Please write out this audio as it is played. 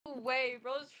way,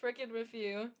 bro's freaking with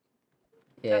you.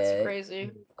 Yeah. That's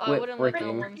crazy. I Quit wouldn't let that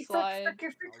freaking. one slide.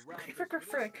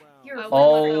 Frick. You're I a wouldn't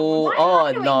let that Oh, one Why am I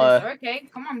oh doing no. this? Okay,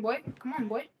 come on, boy. Come on,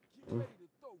 boy.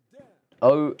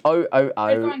 Oh. Who's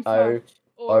going first?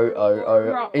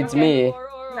 It's me.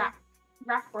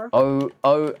 Rapper. Oh.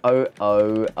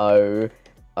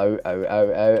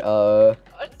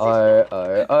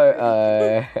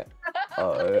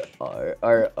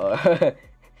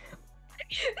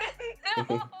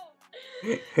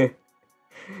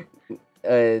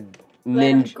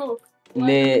 Let go.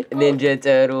 Ninja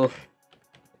Turtle.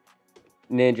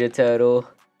 Ninja Turtle.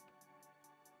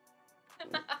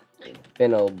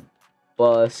 Finna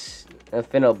bust.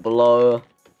 Finna blow.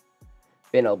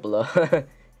 Finna blow.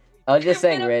 I was just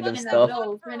saying random stuff.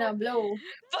 Finna blow.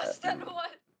 Bust that one.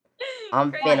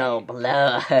 I'm Crazy. finna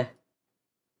blow.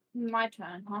 My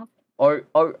turn, huh? Here's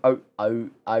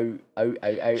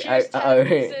 10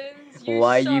 reasons you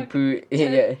Why you suck. put?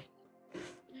 Yeah.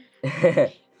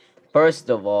 First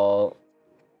of all,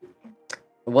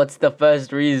 what's the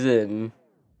first reason?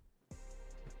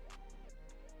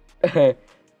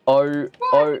 R.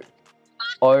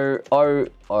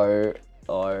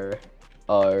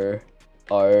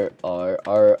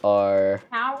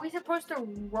 How are we supposed to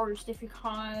roast if you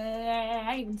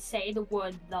can't even say the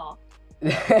word the?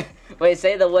 Wait,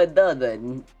 say the word the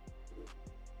then.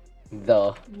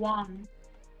 The. One.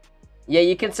 Yeah,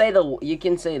 you can say the. You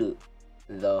can say the.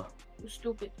 You're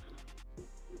stupid.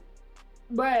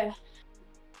 Bruh.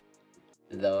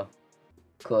 The.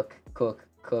 Cook.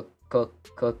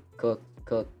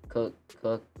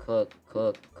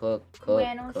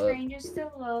 We're no strangers to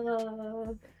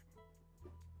love.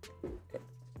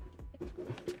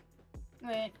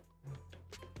 Wait.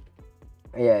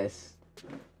 Yes.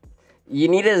 You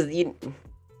need a.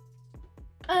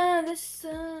 This.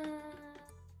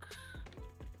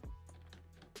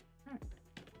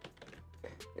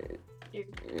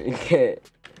 Okay.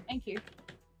 Thank you.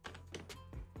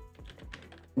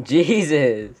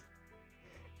 Jesus.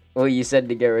 Well, you said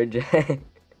to get rejected.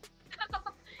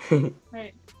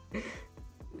 Right.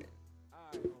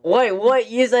 Wait, what?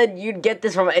 You said you'd get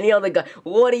this from any other guy.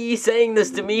 What are you saying this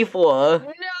to me for?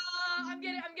 No, I'm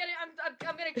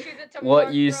gonna choose it to What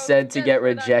Mark, you bro, said to just get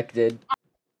for that. rejected.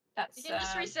 That's You can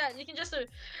just reset. You can just.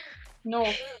 No.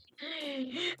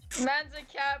 Man's a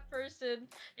cat person.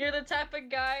 You're the type of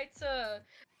guy to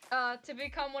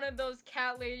become one of those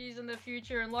cat ladies in the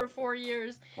future and live for 4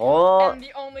 years. Oh. And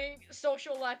the only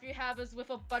social life you have is with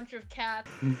a bunch of cats.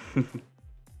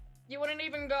 You wouldn't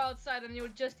even go outside and you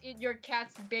would just eat your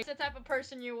cat's bait. That's the type of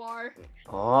person you are.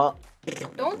 Oh.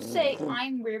 Don't say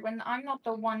I'm weird when I'm not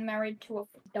the one married to a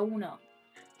donut.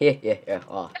 Yeah.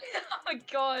 Oh. Oh my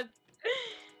god.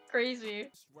 Crazy.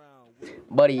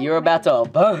 Buddy, you're about to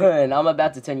burn. I'm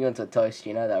about to turn you into toast.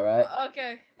 You know that, right?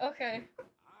 Okay.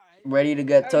 Ready to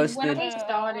get When toasted? are we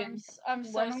starting? I'm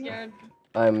so scared.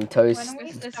 I'm toast. When are we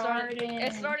It's starting?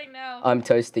 It's starting now. I'm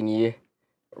toasting you.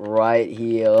 Right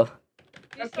here.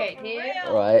 Okay, here.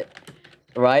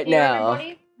 Right Here, now.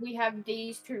 everybody, we have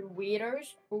these two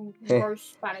weirdos who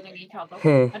roast spatting at each other.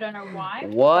 I don't know why.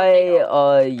 Why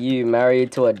are you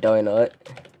married to a donut?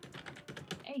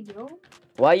 Hey, yo.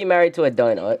 Why are you married to a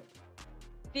donut?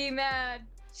 Be mad.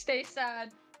 Stay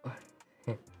sad.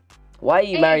 Why are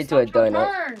you married to a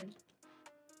donut? Turn.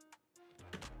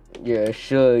 Yeah,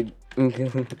 should.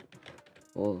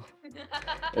 Well,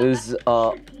 is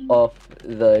off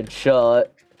the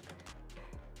chart.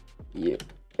 You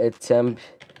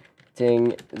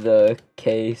attempting the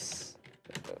case.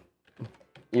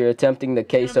 You're attempting the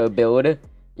queso build.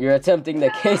 You're attempting the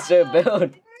queso build. No,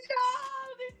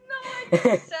 there's no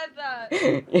way you said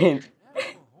that.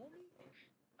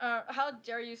 How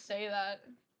dare you say that?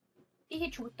 He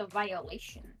hit you with the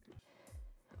violation.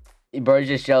 Bro's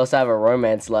just jealous I have a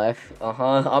romance life.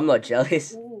 I'm not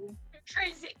jealous. Ooh.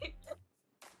 Crazy.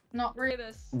 Not really.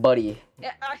 This. Buddy.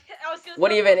 Yeah, I was gonna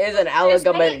What say- even is an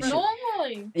amalgamation?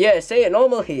 Normally. Yeah, say it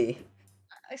normally.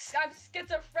 I'm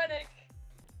schizophrenic.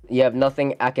 You have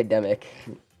nothing academic.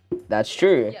 That's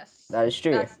true. Yes. That is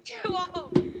true.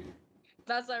 Whoa.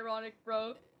 That's ironic,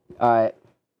 bro. Alright.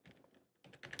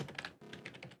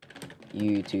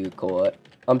 You to court.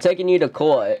 I'm taking you to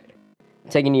court. I'm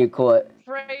taking you to court.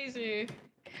 Crazy.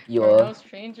 You're We're no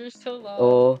strangers to love.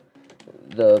 all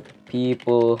the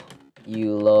people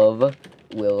you love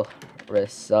will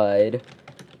reside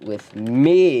with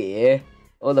me.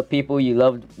 All the people you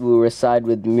love will reside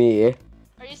with me.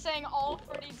 Are you saying all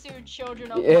 32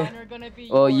 children of Yeah. mine are gonna be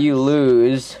Well, yours? you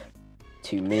lose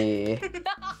to me.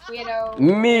 Weirdo.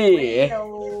 Me.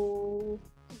 Weirdo.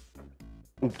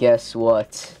 Guess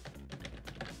what?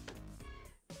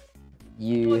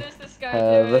 You What is this guy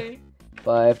have doing?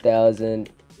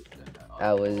 5,000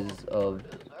 hours of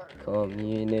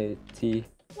community.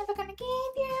 Never gonna give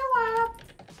you up.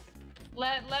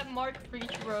 Let Mark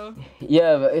preach, bro.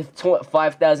 Yeah, but it's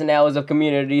 5,000 hours of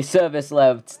community service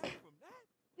left.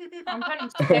 I'm turning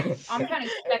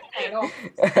spectate off.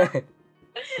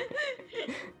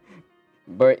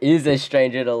 Bert is a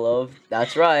stranger to love.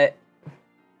 That's right.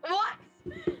 What?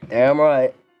 Damn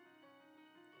right.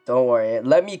 Don't worry.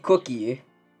 Let me cook you.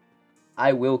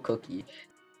 I will cook you.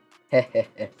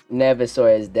 Never saw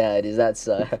his dad. Is that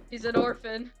so? He's an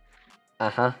orphan.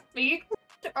 Uh-huh.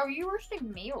 Are you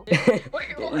roasting me or?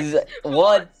 Wait,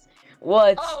 What?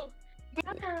 What?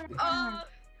 Oh.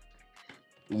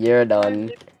 You're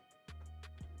done.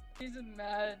 He's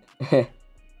mad.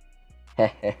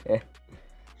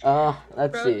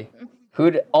 Let's Bro. see.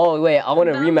 Oh, wait. I want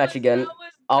to rematch again.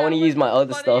 I want to that use my was the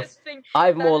other stuff. funniest thing. I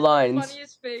have That more is the lines.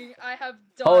 funniest thing I have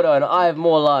done. Hold on. I have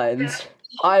more lines.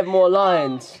 I have more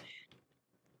lines.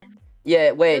 Yeah, You're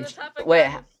the wait. type of Wait. guy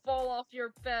who'd fall off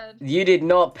your bed. You did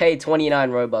not pay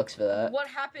 29 Robux for that. What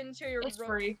happened to your It's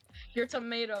free. your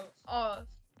tomato? Oh.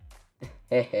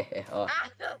 Oh. Ah,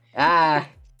 Ah.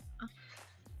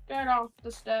 Get off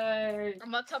the stage.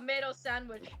 I'm a tomato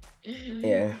sandwich.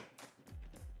 Yeah.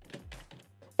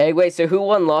 Hey, wait. So who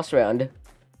won last round?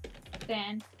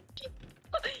 Dan.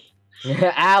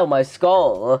 Ow, my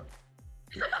skull.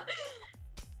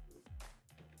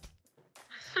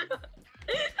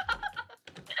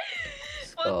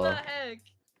 What the heck?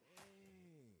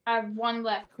 I have one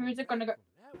left. Who's it gonna go?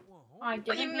 I You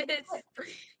didn't mean to missed. quit.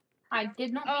 I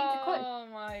did not mean to quit. Oh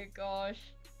my gosh.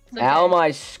 It's Ow, okay.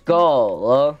 my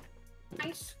skull.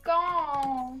 My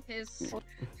skull. Is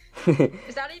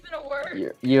that even a word?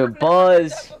 Your I've never heard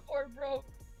buzz. that before, bro.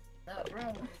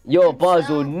 Your buzz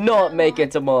will not make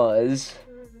it to Mars.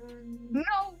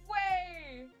 No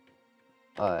way!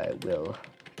 I will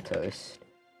toast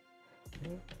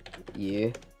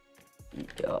you.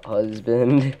 Your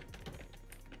husband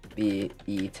be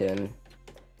eaten.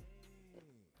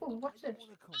 Ooh, what's this?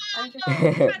 Oh, you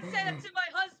can't say that to my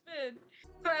husband.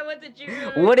 I went to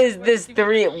Jupiter. What is this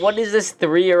What is this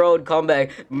 3-year-old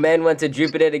comeback? Men went to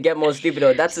Jupiter to get more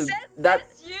stupido. That's Says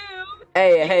you.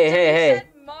 Hey, You said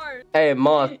Mars. Hey,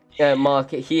 Mark.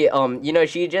 He you know,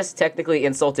 she just technically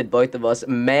insulted both of us.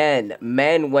 Men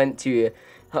went to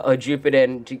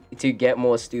Jupiter to get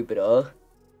more stupider.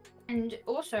 And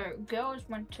also, girls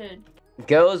went to.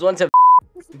 Girls went to.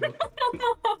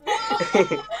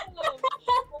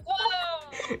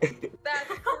 Whoa! That's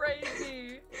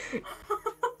crazy.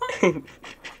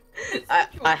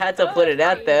 I had to put it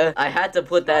out there. I had to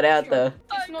put that out there.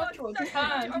 It's not your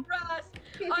turn.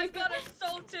 I got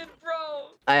assaulted, bro.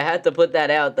 I had to put that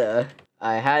out there.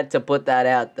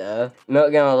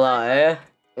 Not gonna lie.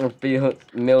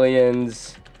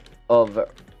 Millions of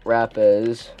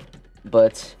rappers,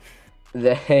 but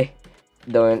they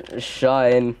don't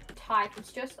shine. Type.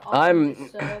 It's just. I'm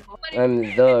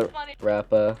the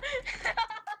rapper.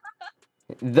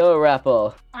 The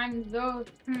rapper. I'm the.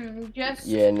 Just.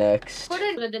 You're next. Put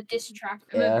it in the diss track.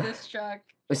 Yeah. This track.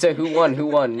 So who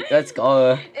won? Let's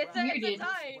go. It's a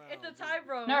tie. It's a tie,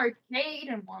 bro. No,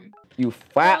 Caden won. You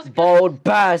fat bald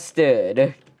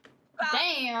bastard.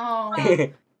 Damn.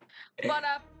 You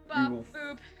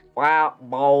Boop. fat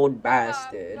bald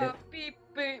bastard. Beep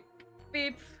beep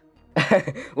beep.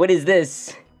 What is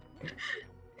this?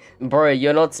 Bro,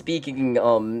 you're not speaking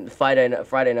Friday Night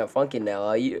Funkin' now,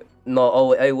 are you? No.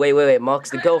 Oh wait. Mark's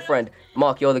the girlfriend.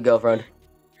 Mark, you're the girlfriend.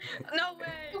 No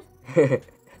way.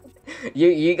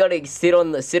 You gotta sit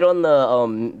on the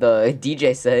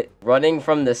DJ set, running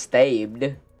from the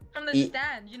stabed. From the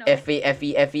stand, you know.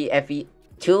 Effie.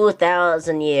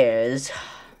 2,000 years.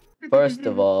 First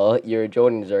of all, your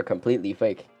Jordans are completely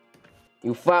fake.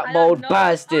 You fat bald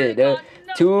bastard.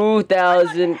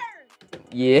 2,000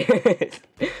 years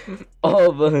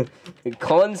of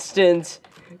constant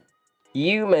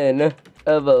human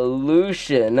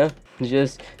evolution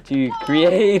just to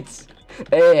create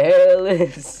a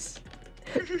hairless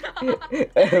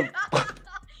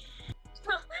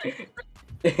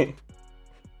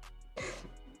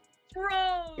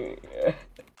Bro!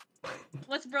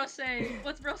 What's bro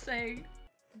saying?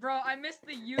 Bro, I missed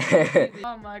the YouTube.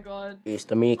 Oh my god. It's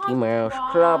the Mickey Mouse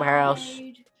Clubhouse.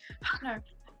 No.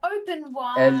 Open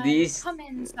wide. At least- Come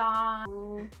inside.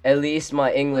 At least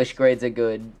my English grades are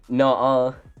good.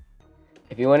 Nuh-uh.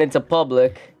 If you went into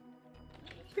public,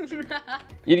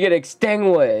 you'd get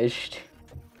extinguished.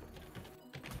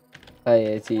 I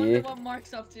wonder IAT, what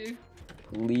Mark's up to.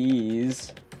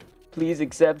 please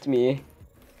accept me.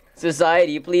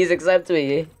 Society, please accept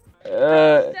me.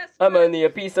 I'm only a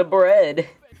piece of bread.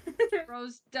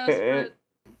 Bro's desperate.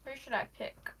 Who should I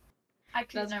pick? I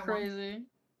picked That's no one. crazy.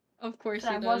 Of course he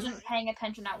I does. wasn't paying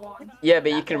attention at once. Yeah,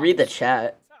 but you can read the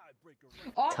chat.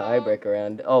 Uh-oh. Tiebreaker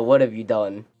round. Oh, what have you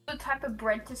done? The type of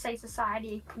bread to say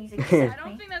society, please I accept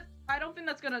don't me. think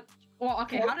that's gonna. Well,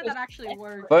 okay. How did that actually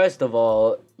work? First of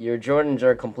all, your Jordans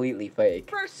are completely fake.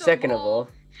 First of Second of all- all,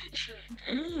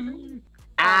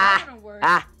 That wouldn't work.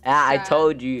 I Sad.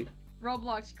 told you.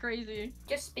 Roblox crazy.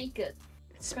 Just speak it.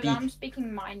 Because Speak. I'm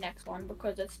speaking my next one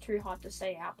because it's too hard to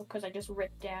say out because I just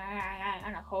ripped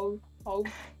down a whole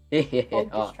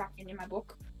distraction in my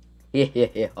book. You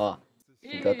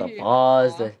got the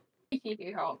pause.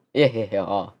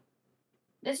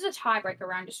 This is a tiebreaker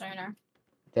round, just so you know.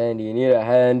 Then you need a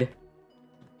hand.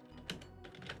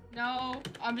 No,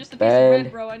 I'm just a piece Ben. of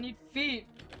bread, bro. I need feet.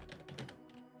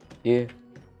 Yeah.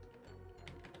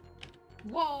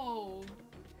 Whoa.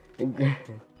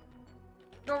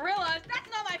 Gorillas, that's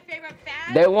not my favorite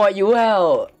band. They want you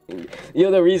out.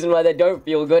 You're the reason why they don't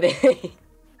feel good.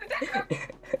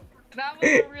 That was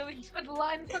a really good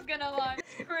line, not gonna lie.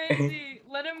 It's crazy.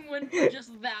 Let him win for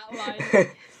just that line.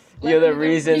 You're the him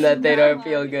reason win that they that don't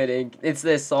feel line. good. It's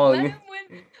their Let song. him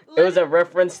win. It was a Let him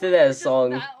reference to win their for just song.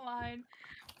 That line.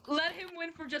 Let him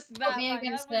win for just that Put me line.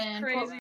 against That was them. crazy.